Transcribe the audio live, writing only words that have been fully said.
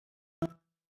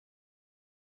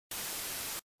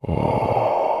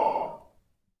Oh.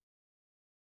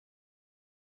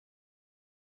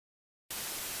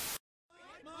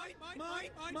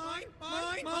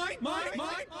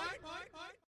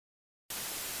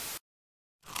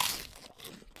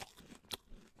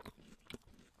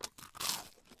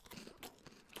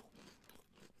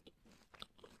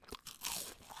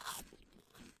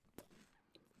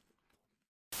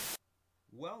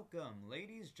 Welcome,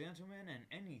 ladies, gentlemen, and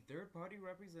any third-party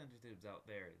representatives out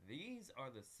there. These are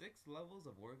the 6 levels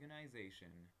of organization.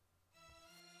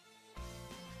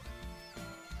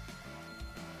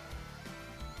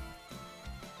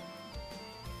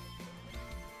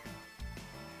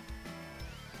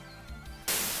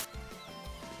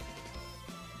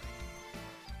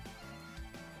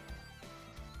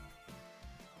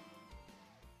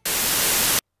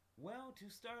 Well, to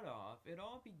start off, it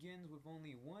all begins with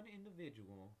only one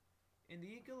individual. In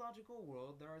the ecological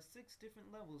world, there are 6 different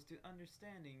levels to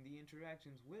understanding the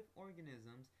interactions with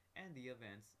organisms and the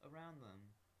events around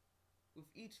them. With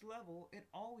each level, it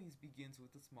always begins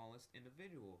with the smallest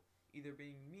individual, either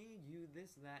being me, you,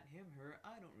 this, that, him, her,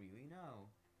 I don't really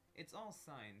know. It's all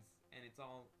science, and it's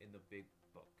all in the big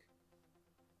book.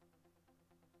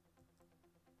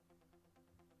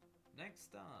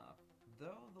 Next up,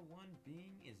 though the one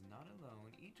being is not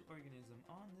alone, each organism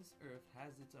on this earth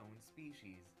has its own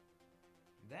species.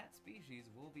 That species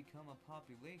will become a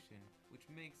population, which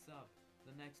makes up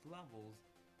the next levels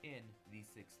in the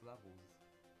 6 levels.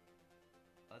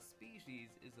 A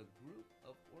species is a group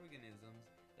of organisms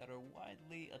that are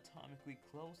widely atomically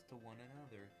close to one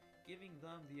another, giving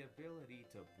them the ability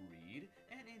to breed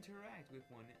and interact with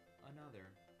one another.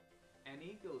 An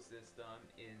ecosystem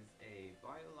is a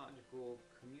biological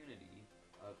community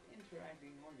of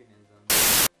interacting organisms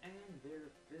and their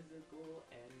physical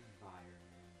environments.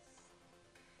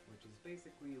 Which is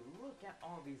basically, look at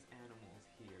all these animals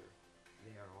here.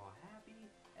 They are all happy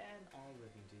and all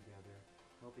living together,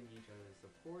 helping each other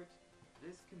support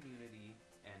this community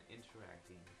and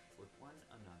interacting with one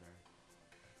another.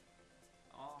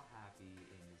 All happy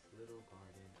in this little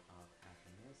garden of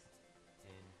happiness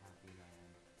in happy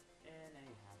land. In a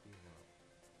happy world.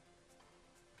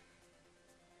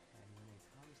 And when it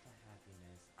comes to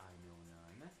happiness, I know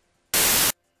none.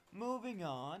 Moving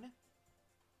on.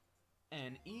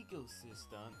 An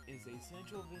ecosystem is a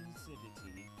central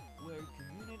vicinity where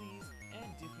communities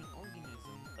and different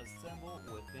organisms assemble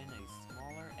within a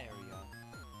smaller area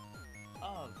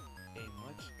of a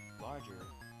much larger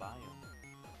biome.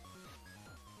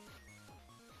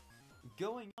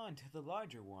 Going on to the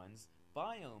larger ones,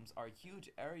 biomes are huge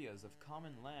areas of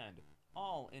common land,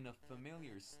 all in a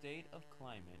familiar state of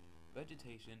climate,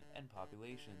 vegetation, and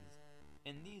populations.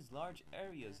 In these large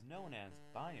areas known as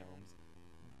biomes,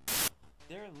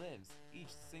 there lives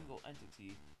each single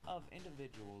entity of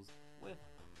individuals with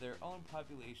their own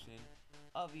population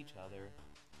of each other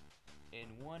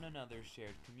in one another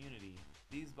shared community.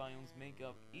 These biomes make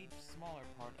up each smaller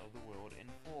part of the world in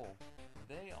full.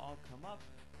 They all come up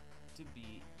to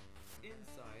be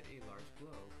inside a large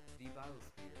globe, the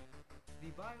biosphere.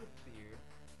 The biosphere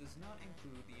does not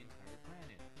include the entire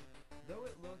planet. Though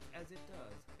it looks as it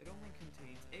does, it only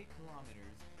contains 8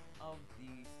 kilometers of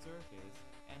the surface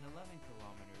and 11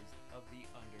 kilometers of the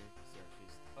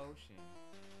undersurface ocean.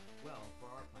 Well,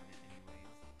 for our planet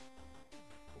anyways.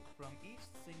 From each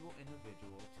single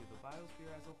individual to the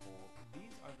biosphere as a whole,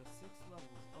 these are the 6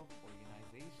 levels of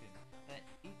organization that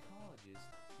ecologists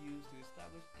use to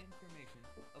establish information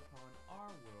upon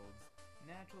our world's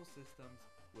natural systems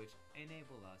which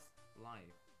enable us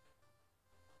life.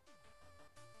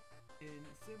 In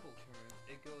simple terms,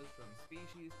 it goes from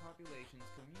species, populations,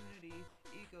 community,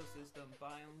 ecosystem,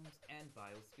 biomes, and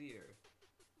biosphere.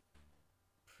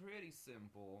 Pretty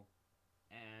simple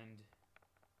and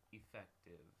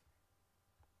effective.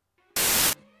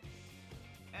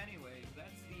 Anyways,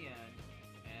 that's the end,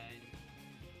 and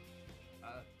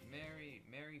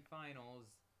merry finals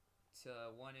to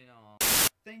one and all.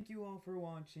 Thank you all for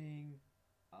watching.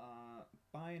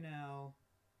 Bye now.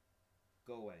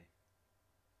 Go away,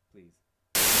 please.